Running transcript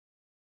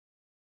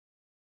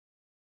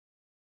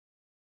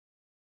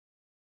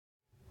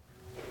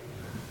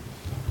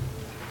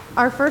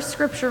Our first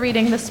scripture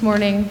reading this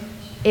morning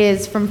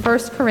is from 1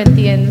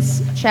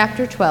 Corinthians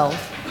chapter 12,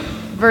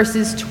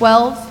 verses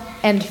 12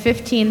 and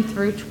 15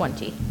 through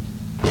 20.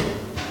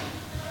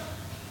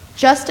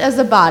 Just as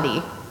a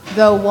body,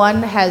 though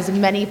one has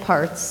many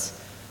parts,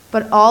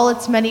 but all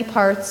its many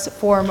parts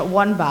form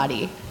one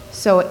body,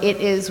 so it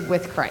is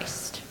with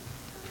Christ.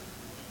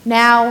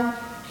 Now,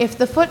 if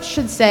the foot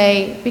should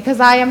say, "Because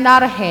I am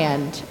not a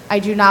hand, I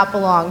do not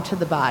belong to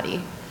the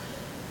body,"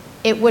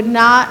 it would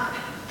not,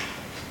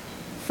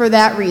 for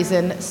that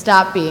reason,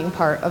 stop being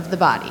part of the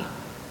body.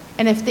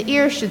 And if the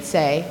ear should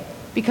say,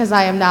 "Because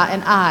I am not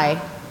an eye,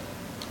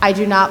 I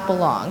do not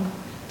belong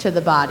to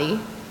the body,"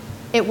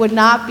 it would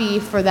not be,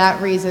 for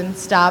that reason,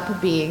 stop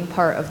being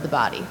part of the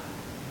body.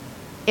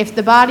 If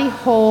the body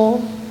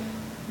whole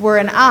were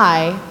an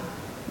eye,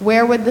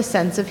 where would the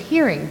sense of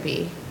hearing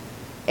be?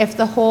 If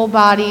the whole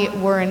body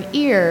were an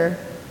ear,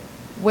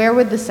 where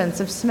would the sense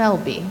of smell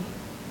be?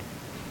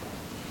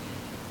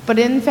 But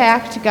in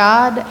fact,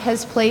 God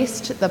has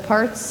placed the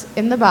parts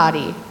in the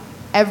body,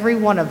 every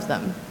one of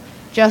them,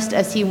 just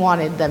as he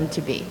wanted them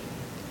to be.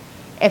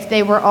 If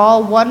they were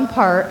all one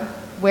part,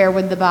 where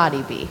would the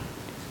body be?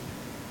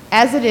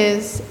 As it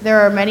is,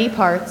 there are many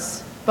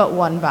parts, but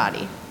one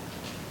body.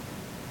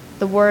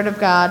 The word of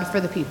God for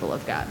the people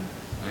of God.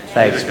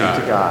 Thanks be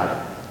to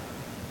God.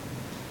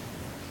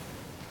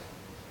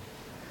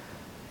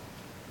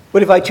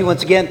 Would invite you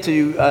once again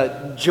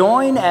to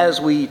join as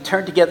we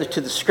turn together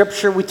to the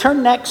scripture. We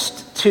turn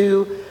next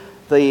to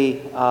the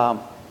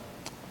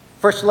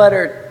first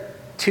letter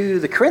to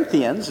the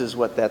Corinthians, is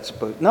what that's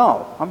supposed.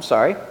 No, I'm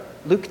sorry,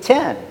 Luke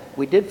 10.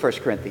 We did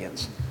 1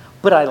 Corinthians,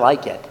 but I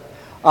like it.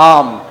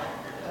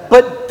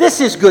 But this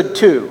is good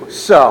too.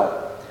 So,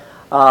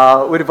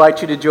 would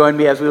invite you to join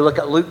me as we look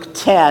at Luke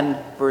 10,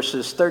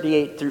 verses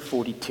 38 through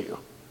 42.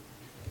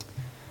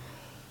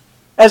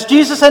 As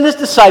Jesus and his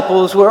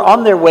disciples were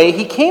on their way,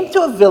 he came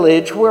to a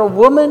village where a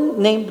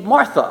woman named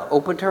Martha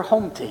opened her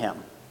home to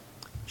him.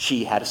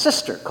 She had a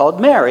sister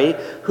called Mary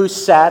who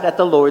sat at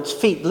the Lord's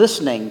feet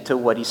listening to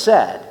what he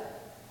said.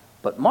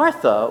 But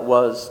Martha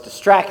was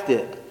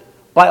distracted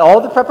by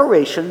all the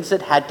preparations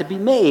that had to be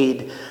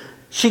made.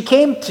 She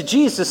came to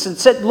Jesus and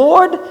said,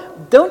 "Lord,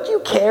 don't you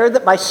care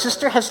that my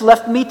sister has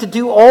left me to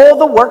do all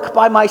the work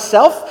by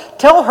myself?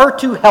 Tell her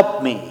to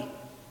help me."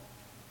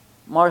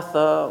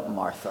 "Martha,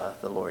 Martha,"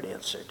 the Lord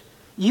answered,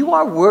 "you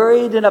are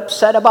worried and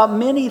upset about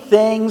many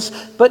things,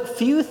 but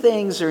few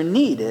things are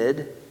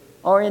needed,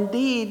 or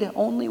indeed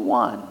only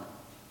one.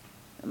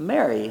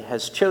 Mary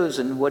has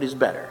chosen what is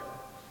better,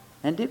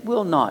 and it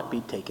will not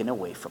be taken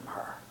away from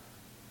her."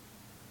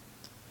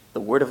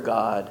 The word of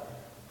God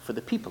for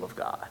the people of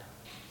God.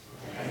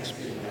 Thanks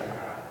be to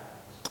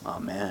God.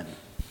 Amen.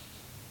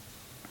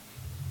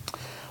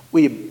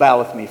 Will you bow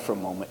with me for a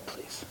moment, please?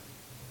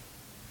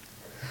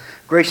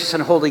 Gracious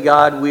and holy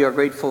God, we are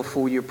grateful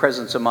for your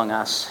presence among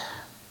us.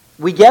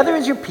 We gather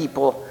as your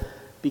people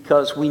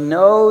because we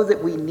know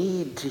that we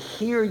need to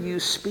hear you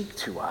speak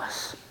to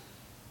us.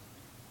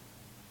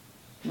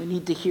 We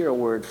need to hear a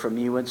word from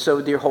you. And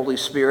so, dear Holy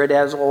Spirit,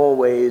 as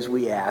always,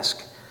 we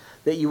ask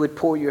that you would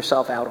pour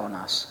yourself out on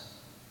us.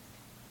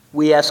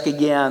 We ask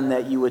again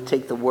that you would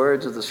take the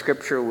words of the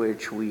scripture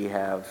which we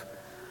have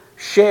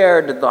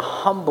shared, the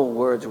humble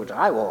words which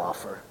I will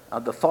offer,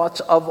 of the thoughts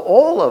of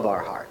all of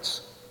our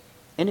hearts,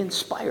 and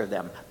inspire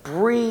them,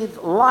 breathe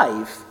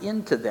life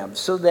into them,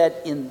 so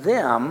that in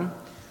them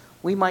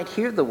we might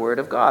hear the word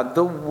of God,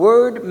 the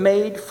Word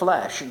made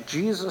flesh,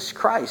 Jesus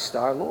Christ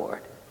our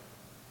Lord,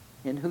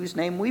 in whose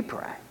name we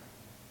pray.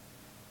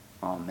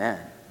 Amen.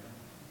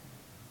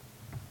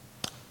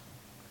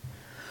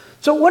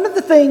 So one of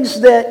the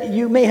things that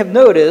you may have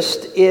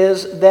noticed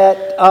is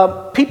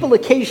that people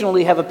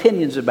occasionally have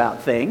opinions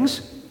about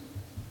things.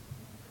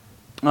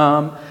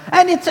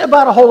 And it's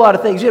about a whole lot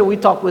of things. You know, we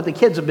talked with the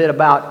kids a bit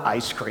about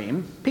ice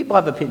cream. People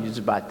have opinions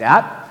about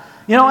that.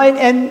 You know,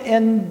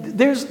 and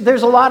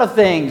there's a lot of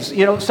things.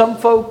 You know, some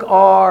folk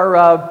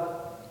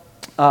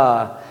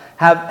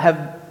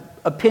have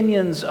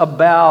opinions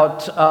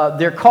about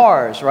their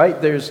cars, right?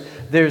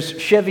 There's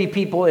Chevy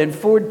people and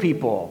Ford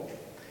people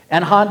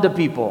and Honda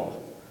people.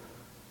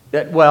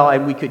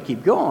 And we could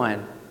keep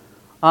going.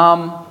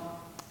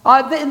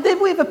 Then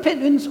we have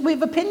opinions. We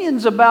have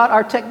opinions about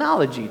our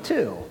technology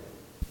too.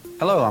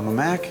 Hello, I'm a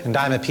Mac. And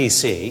I'm a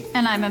PC.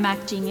 And I'm a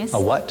Mac genius. A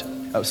what?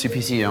 Oh,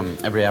 CPC,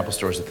 every Apple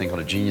store is a thing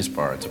called a Genius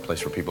Bar. It's a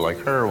place where people like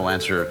her will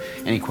answer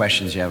any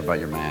questions you have about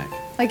your Mac.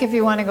 Like if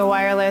you want to go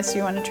wireless,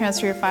 you want to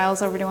transfer your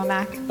files over to a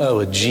Mac.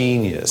 Oh, a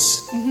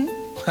genius. Mm-hmm.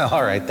 Well,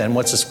 all right, then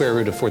what's the square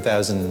root of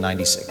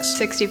 4,096?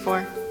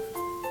 64.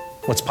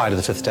 What's pi to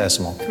the fifth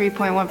decimal?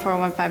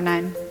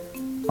 3.14159.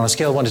 On a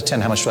scale of 1 to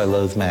 10, how much do I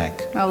loathe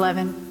Mac?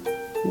 11.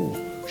 Ooh,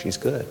 she's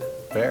good.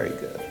 Very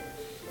good.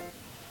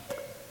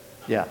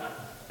 Yeah.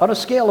 On a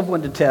scale of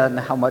 1 to 10,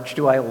 how much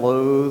do I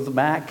loathe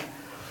Mac?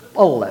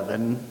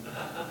 11.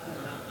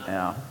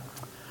 Yeah.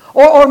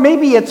 Or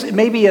maybe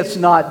it's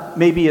not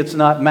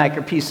Mac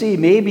or PC.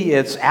 Maybe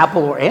it's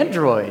Apple or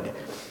Android.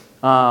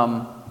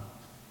 Or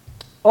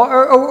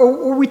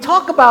we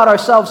talk about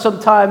ourselves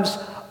sometimes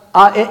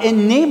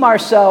and name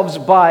ourselves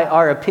by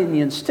our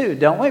opinions too,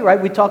 don't we?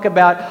 Right? We talk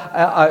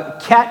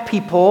about cat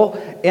people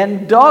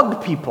and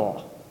dog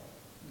people.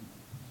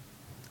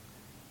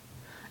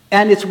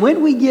 And it's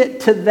when we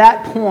get to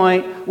that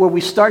point where we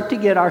start to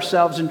get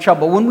ourselves in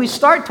trouble, when we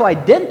start to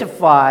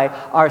identify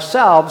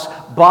ourselves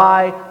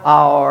by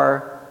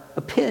our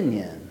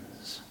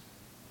opinions.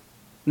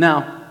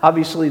 Now,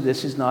 obviously,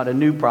 this is not a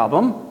new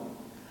problem.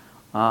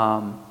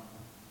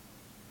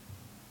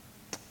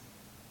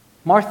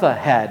 Martha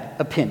had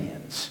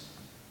opinions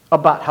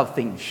about how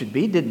things should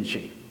be, didn't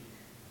she?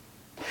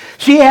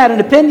 She had an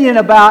opinion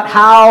about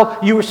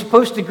how you were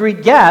supposed to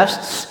greet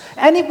guests,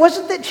 and it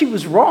wasn't that she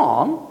was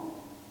wrong.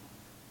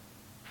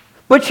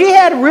 But she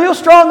had real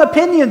strong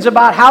opinions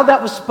about how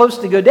that was supposed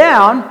to go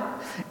down,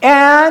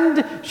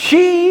 and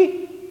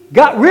she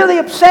got really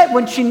upset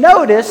when she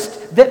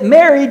noticed that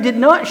Mary did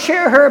not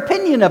share her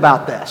opinion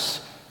about this.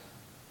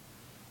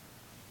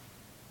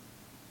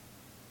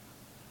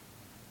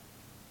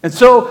 And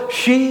so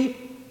she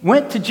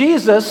went to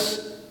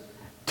Jesus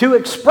to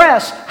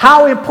express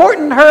how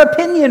important her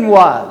opinion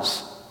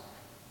was.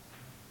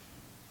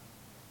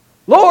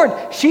 Lord,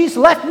 she's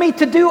left me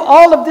to do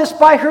all of this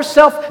by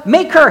herself.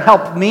 Make her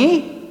help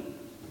me.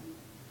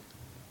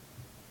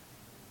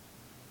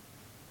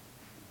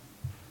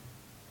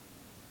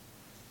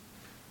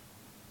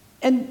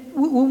 And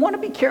we want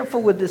to be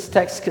careful with this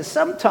text because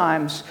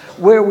sometimes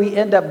where we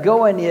end up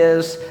going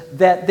is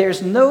that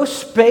there's no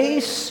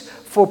space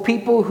for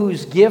people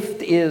whose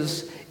gift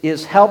is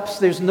helps.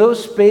 There's no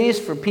space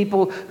for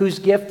people whose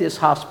gift is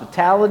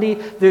hospitality.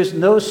 There's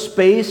no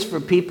space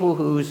for people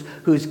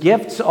whose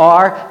gifts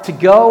are to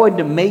go and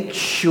to make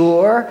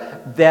sure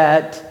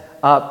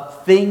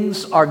that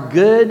things are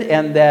good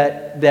and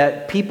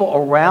that people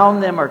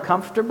around them are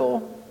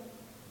comfortable.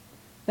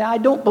 Now, I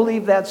don't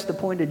believe that's the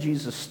point of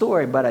Jesus'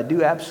 story, but I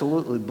do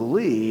absolutely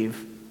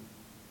believe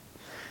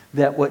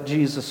that what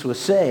Jesus was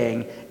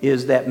saying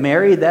is that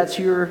Mary, that's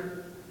your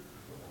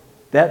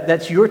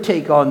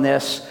take on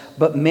this,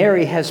 but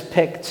Mary has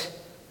picked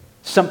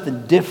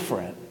something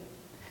different,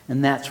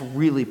 and that's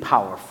really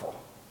powerful.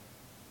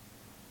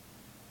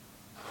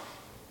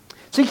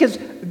 See, because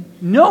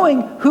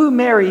knowing who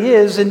Mary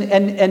is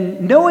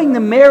and knowing the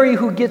Mary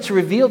who gets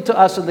revealed to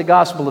us in the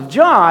Gospel of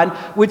John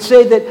would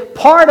say that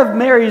part of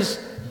Mary's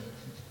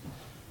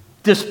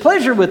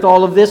displeasure with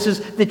all of this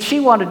is that she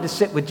wanted to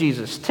sit with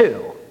Jesus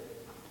too.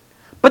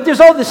 But there's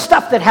all this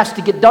stuff that has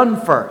to get done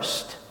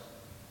first.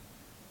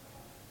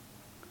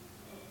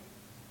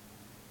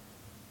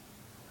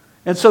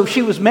 And so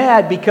she was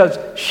mad because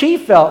she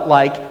felt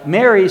like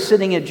Mary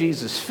sitting at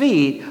Jesus'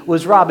 feet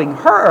was robbing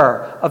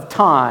her of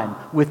time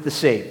with the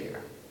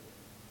Savior.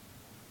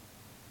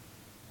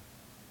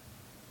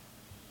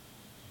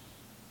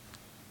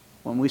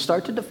 When we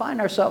start to define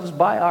ourselves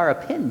by our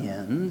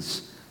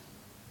opinions,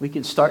 we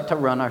can start to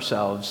run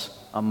ourselves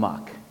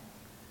amok.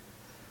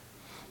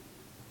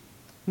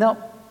 Now,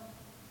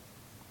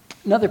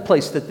 another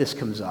place that this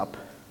comes up,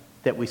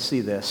 that we see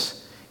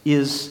this,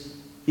 is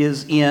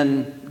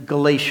in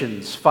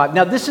Galatians 5.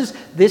 Now, this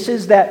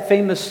is that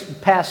famous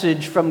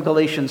passage from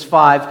Galatians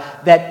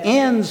 5 that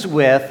ends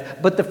with,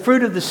 but the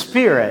fruit of the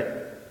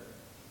Spirit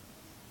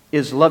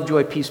is love,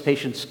 joy, peace,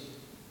 patience,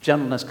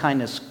 gentleness,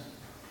 kindness,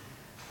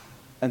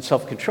 and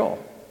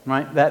self-control.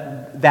 Right?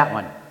 That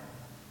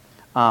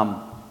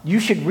one. You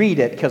should read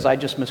it because I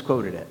just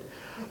misquoted it.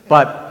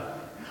 But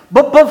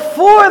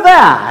before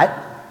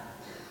that,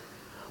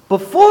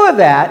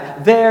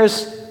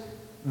 there's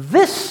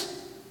this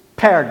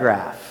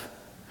paragraph.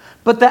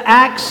 But the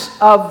acts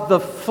of the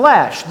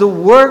flesh, the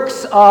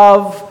works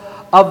of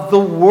the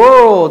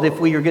world, if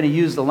we are going to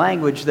use the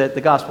language that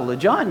the Gospel of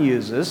John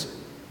uses,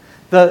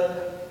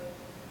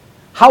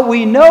 how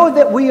we know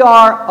that we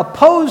are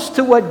opposed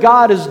to what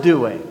God is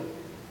doing.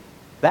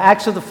 The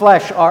acts of the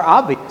flesh are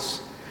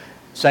obvious.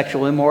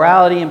 Sexual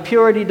immorality,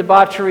 impurity,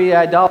 debauchery,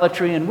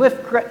 idolatry, and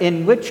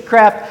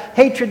witchcraft,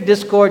 hatred,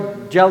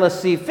 discord,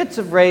 jealousy, fits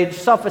of rage,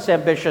 selfish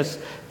ambitions,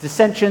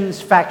 dissensions,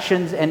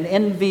 factions, and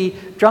envy,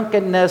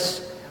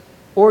 drunkenness,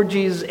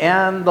 orgies,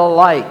 and the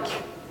like.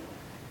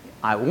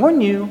 I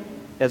warn you,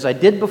 as I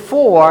did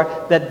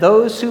before, that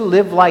those who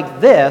live like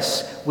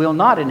this will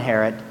not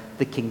inherit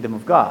the kingdom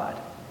of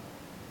God.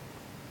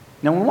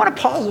 Now, we want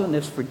to pause on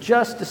this for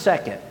just a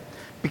second,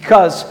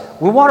 because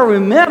we want to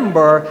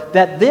remember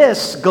that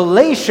this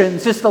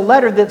Galatians is the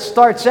letter that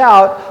starts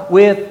out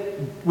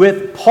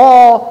with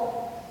Paul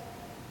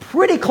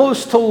pretty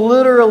close to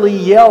literally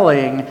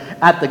yelling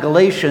at the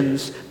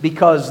Galatians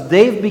because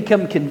they've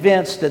become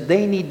convinced that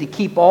they need to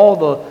keep all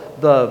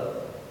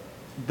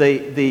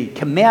the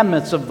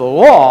commandments of the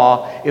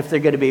law if they're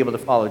going to be able to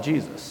follow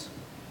Jesus.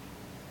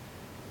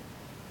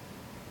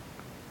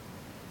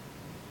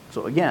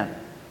 So again,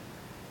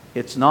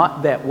 it's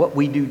not that what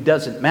we do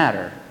doesn't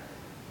matter.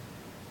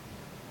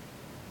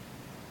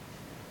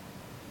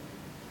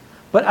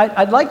 But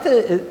I'd like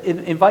to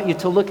invite you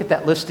to look at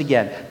that list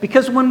again.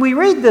 Because when we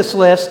read this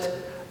list,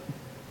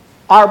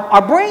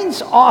 our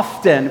brains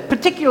often,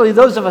 particularly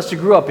those of us who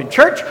grew up in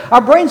church,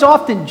 our brains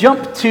often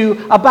jump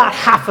to about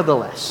half of the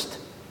list.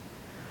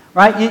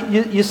 right?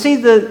 You see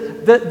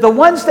the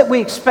ones that we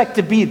expect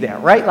to be there,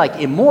 right? Like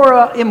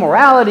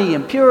immorality,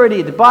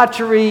 impurity,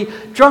 debauchery,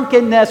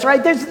 drunkenness,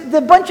 right? There's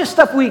the bunch of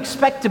stuff we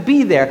expect to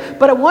be there.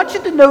 But I want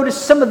you to notice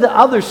some of the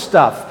other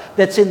stuff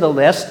that's in the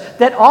list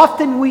that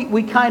often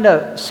we kind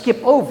of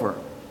skip over.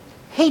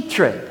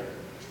 Hatred,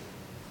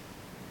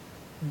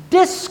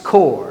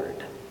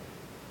 discord,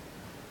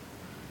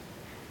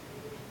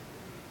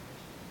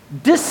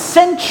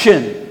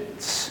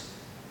 dissensions,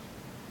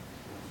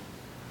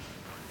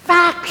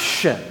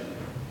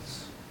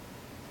 factions.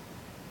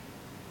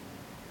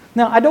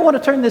 Now, I don't want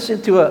to turn this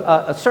into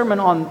a sermon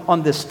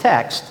on this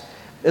text,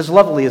 as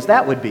lovely as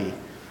that would be.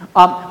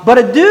 But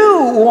I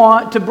do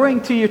want to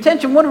bring to your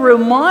attention, want to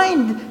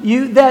remind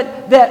you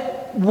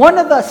that one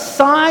of the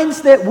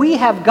signs that we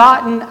have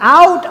gotten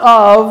out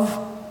of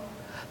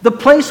the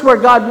place where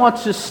God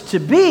wants us to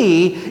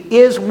be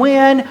is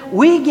when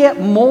we get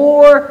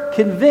more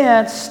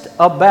convinced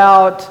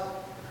about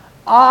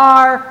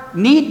our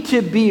need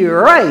to be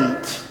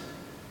right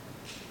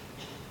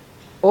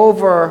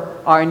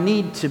over our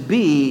need to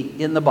be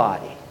in the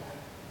body.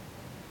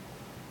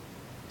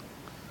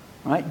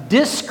 Right?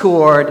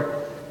 Discord,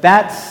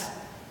 that's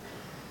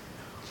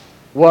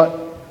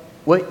what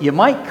you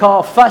might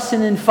call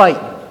fussing and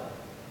fighting.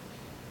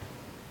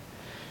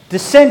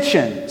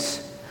 Dissensions,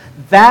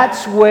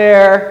 that's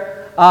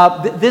where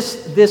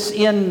this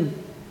in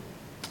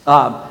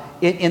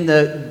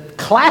the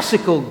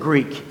classical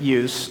Greek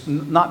use,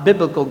 not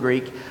biblical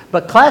Greek,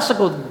 but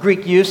classical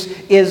Greek use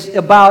is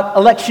about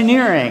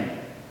electioneering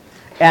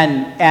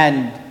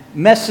and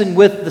messing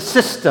with the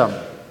system,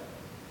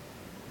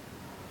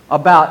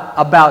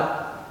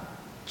 about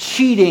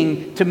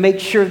cheating to make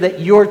sure that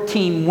your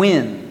team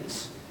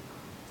wins.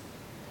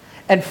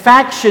 And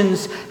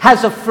factions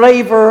has a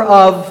flavor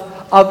of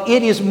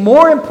it is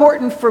more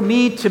important for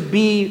me to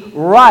be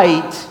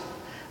right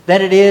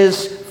than it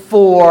is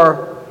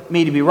for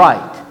me to be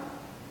right.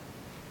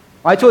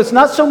 Right? So it's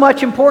not so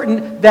much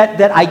important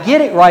that I get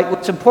it right.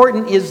 What's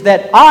important is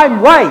that I'm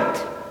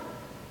right.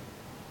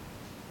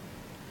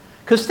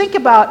 Because think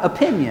about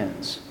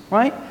opinions,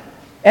 right?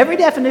 Every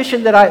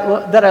definition that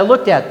I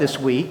looked at this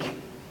week,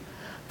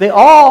 they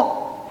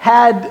all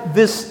had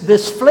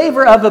this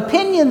flavor of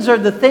opinions are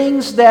the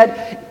things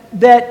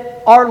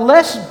that are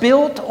less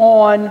built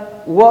on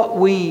what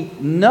we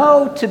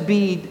know to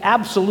be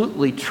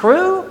absolutely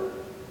true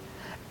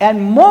and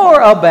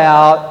more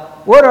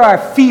about what are our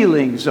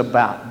feelings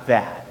about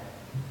that.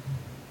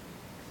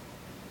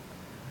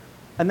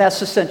 And that's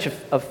the sense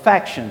of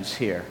factions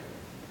here.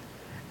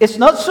 It's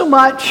not so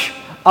much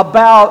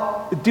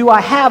about do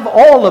I have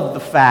all of the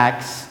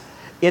facts,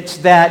 it's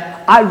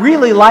that I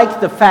really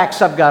like the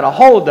facts I've got a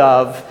hold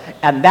of,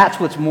 and that's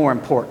what's more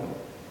important.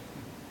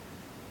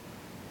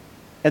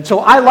 And so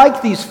I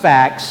like these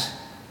facts,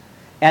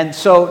 and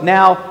so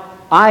now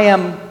I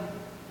am,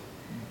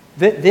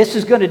 this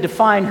is going to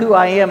define who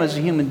I am as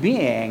a human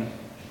being,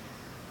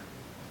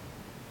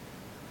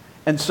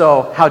 and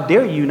so how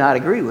dare you not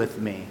agree with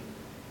me?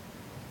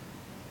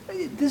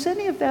 Does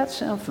any of that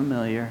sound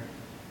familiar?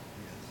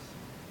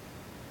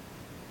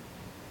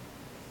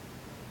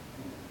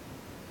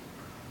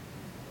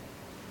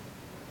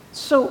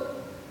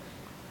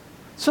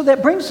 So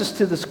that brings us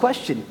to this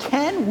question.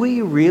 Can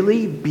we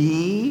really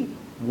be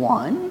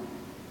one?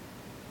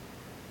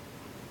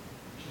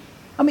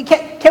 I mean,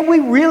 can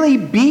we really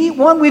be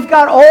one? We've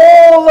got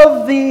all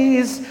of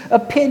these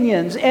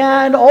opinions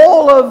and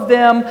all of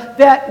them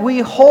that we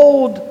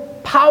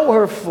hold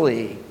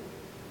powerfully.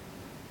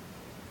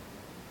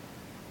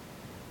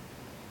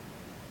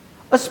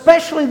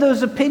 Especially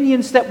those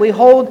opinions that we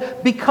hold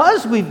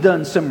because we've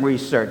done some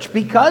research,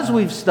 because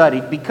we've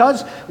studied,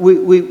 because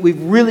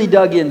we've really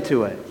dug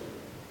into it.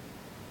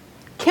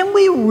 Can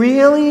we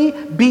really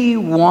be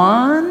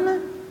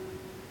one?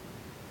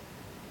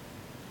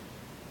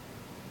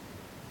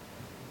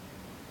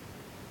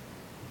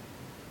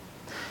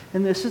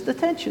 And this is the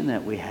tension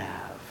that we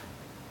have.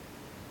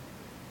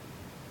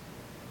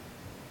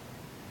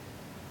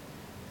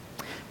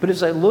 But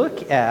as I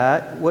look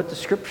at what the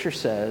Scripture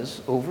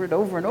says over and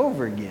over and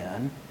over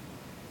again,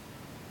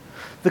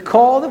 the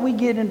call that we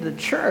get into the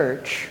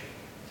church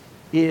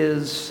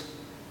is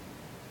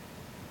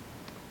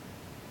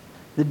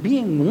that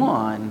being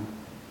one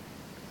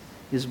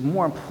is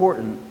more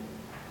important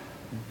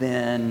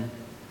than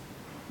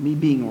me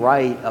being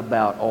right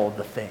about all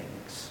the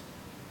things.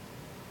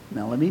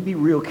 Now, let me be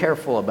real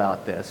careful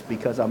about this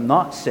because I'm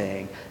not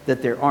saying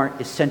that there aren't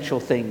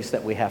essential things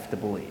that we have to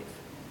believe.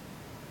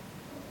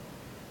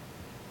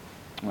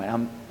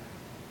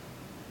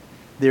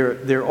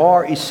 There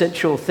are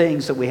essential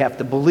things that we have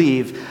to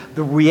believe.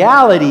 The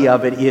reality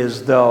of it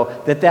is,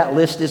 though, that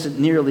list isn't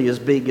nearly as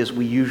big as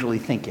we usually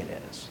think it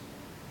is.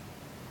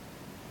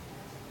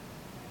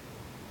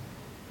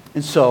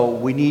 And so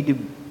we need to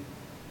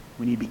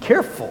be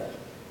careful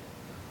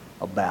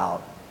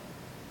about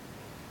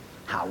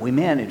how we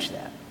manage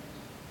that.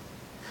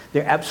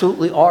 There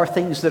absolutely are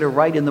things that are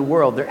right in the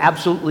world. There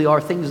absolutely are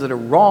things that are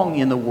wrong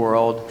in the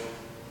world.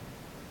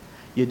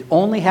 You'd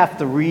only have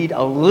to read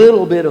a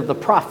little bit of the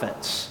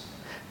prophets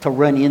to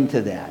run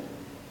into that.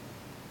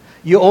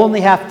 You only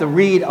have to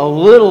read a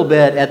little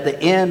bit at the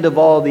end of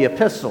all the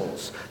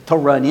epistles to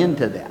run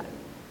into that.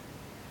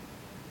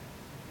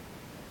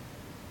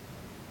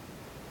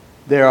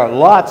 There are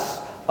lots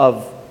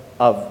of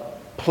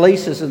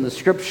places in the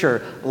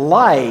Scripture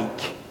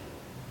like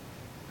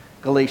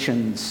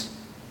Galatians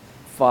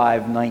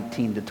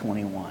 5:19 to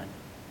 21.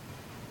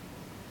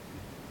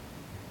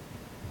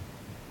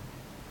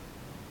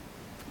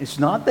 It's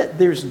not that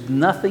there's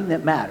nothing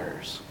that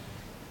matters.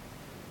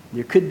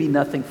 There could be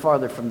nothing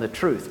farther from the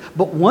truth.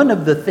 But one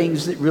of the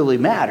things that really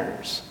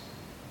matters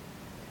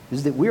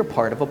is that we're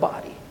part of a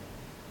body.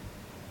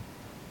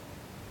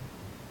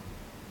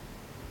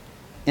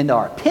 And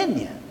our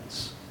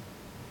opinions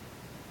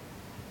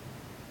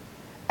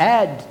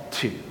add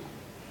to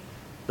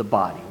the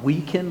body.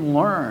 We can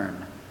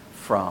learn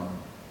from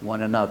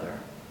one another.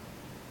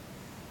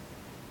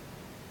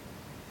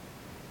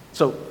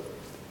 So,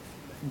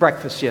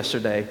 breakfast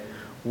yesterday,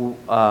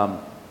 was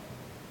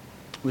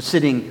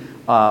sitting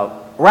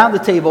around the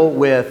table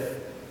with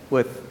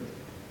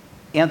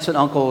aunts and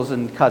uncles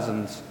and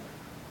cousins.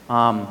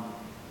 And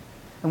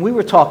we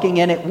were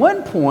talking, and at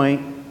one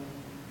point,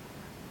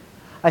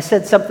 I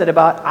said something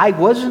about I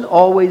wasn't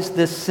always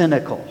this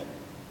cynical.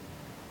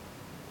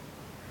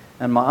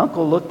 And my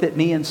uncle looked at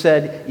me and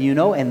said, you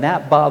know, and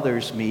that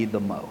bothers me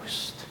the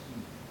most.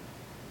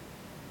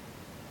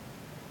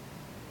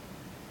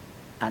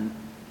 And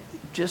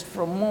just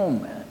for a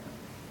moment,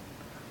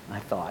 I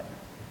thought,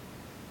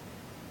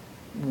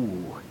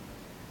 ooh,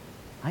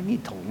 I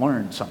need to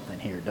learn something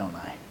here, don't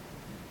I?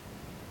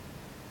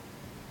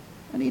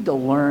 I need to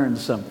learn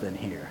something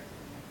here.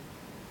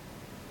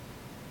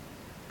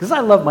 Because I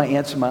love my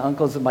aunts and my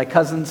uncles and my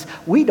cousins.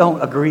 We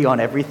don't agree on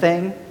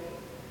everything.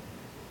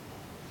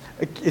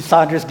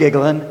 Sandra's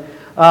giggling.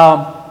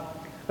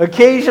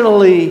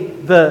 Occasionally,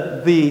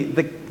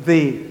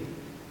 the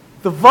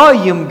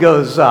volume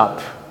goes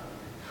up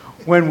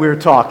when we're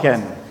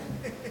talking.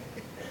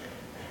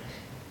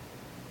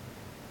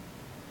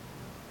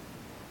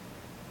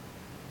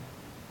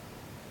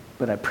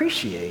 But I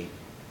appreciate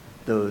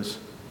those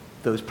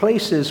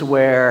places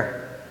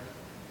where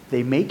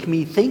they make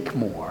me think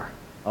more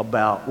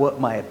about what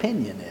my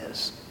opinion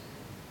is.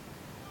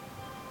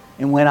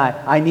 And when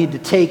I need to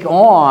take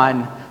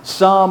on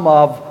some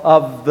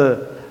of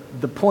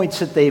the points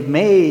that they've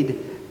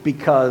made,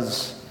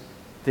 because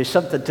there's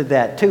something to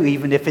that too,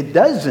 even if it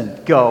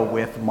doesn't go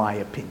with my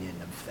opinion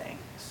of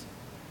things.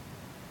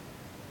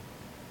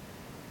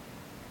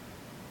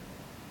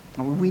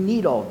 We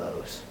need all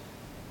those.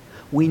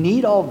 We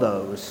need all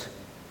those.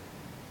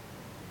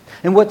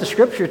 And what the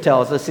Scripture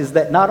tells us is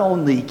that not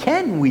only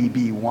can we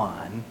be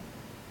one,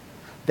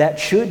 that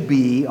should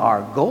be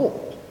our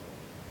goal.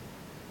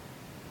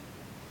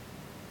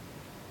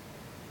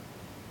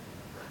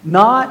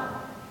 Not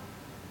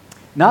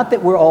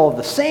that we're all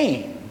the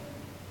same,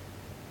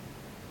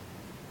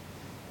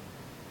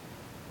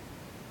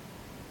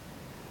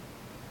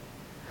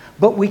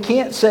 but we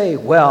can't say,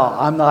 well,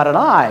 I'm not an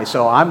eye,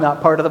 so I'm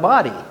not part of the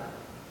body.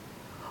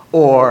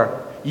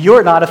 Or,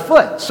 you're not a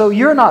foot, so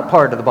you're not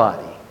part of the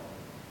body.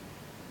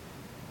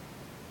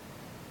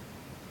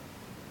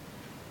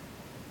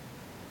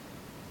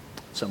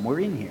 Somewhere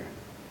in here.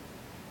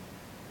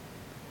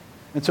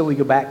 And so we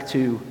go back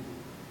to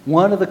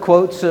one of the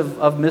quotes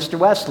of Mr.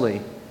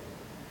 Wesley.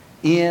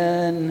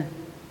 In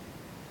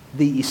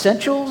the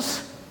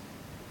essentials,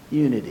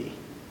 unity.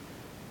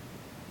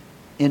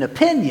 In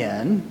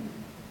opinion,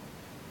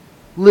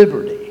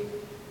 liberty.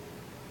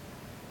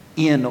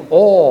 In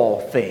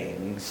all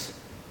things,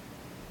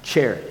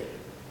 charity.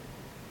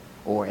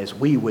 Or as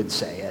we would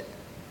say it,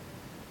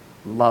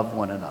 love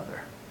one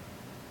another.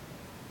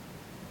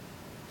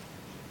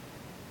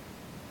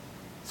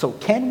 So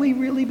can we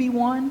really be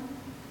one?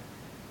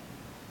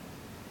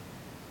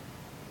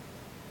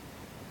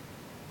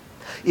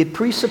 It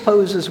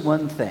presupposes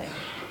one thing,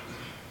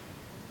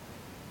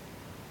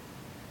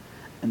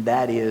 and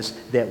that is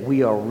that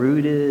we are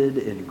rooted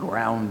and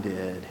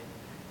grounded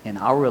in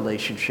our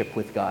relationship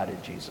with God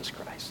and Jesus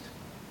Christ.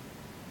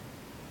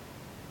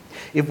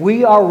 If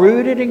we are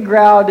rooted and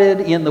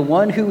grounded in the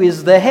one who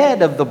is the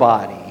head of the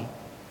body,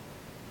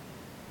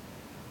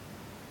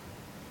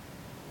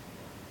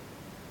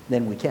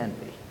 then we can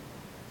be.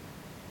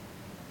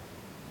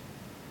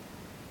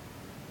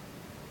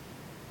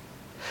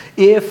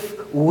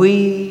 If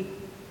we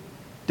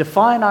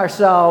define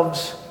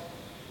ourselves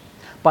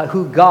by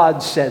who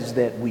God says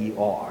that we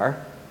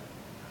are,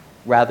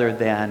 rather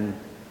than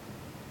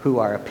who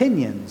our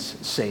opinions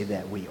say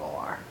that we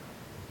are,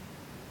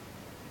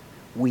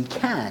 we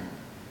can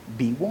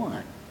be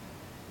one.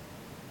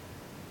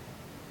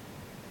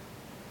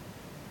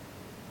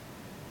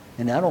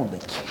 And not only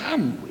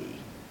can we,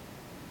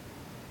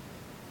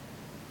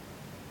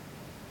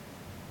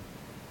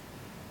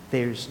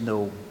 there's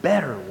no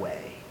better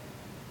way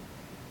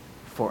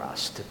for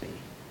us to be.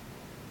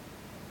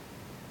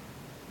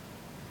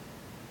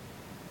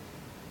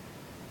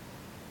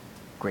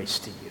 Grace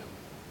to you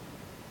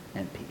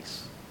and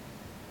peace.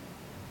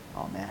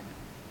 Amen.